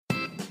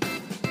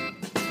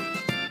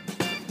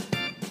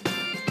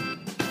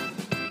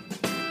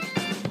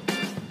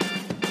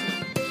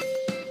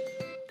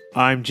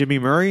I'm Jimmy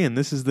Murray, and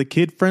this is the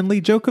kid-friendly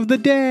joke of the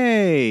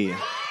day.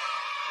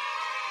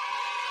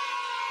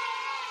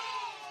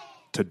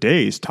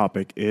 Today's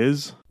topic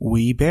is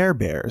We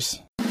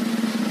Bears.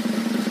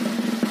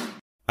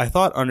 I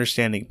thought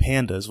understanding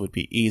pandas would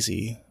be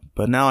easy,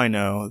 but now I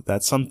know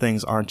that some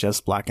things aren't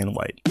just black and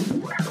white.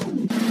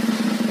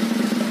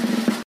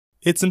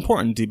 It's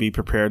important to be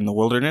prepared in the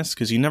wilderness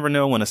because you never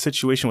know when a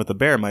situation with a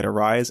bear might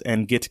arise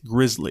and get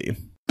grisly.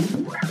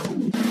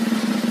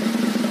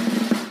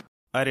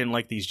 I didn't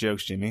like these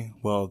jokes, Jimmy.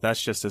 Well,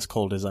 that's just as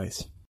cold as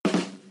ice.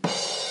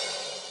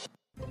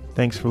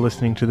 Thanks for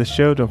listening to this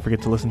show. Don't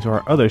forget to listen to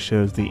our other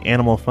shows, the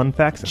Animal Fun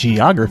Facts,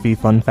 Geography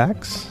Fun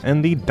Facts,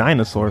 and the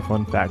Dinosaur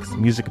Fun Facts.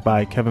 Music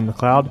by Kevin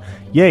MacLeod.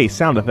 Yay!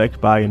 Sound effect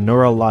by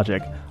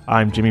Neurologic.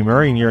 I'm Jimmy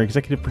Murray, and your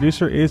executive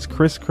producer is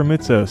Chris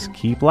Kremitzos.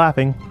 Keep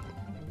laughing.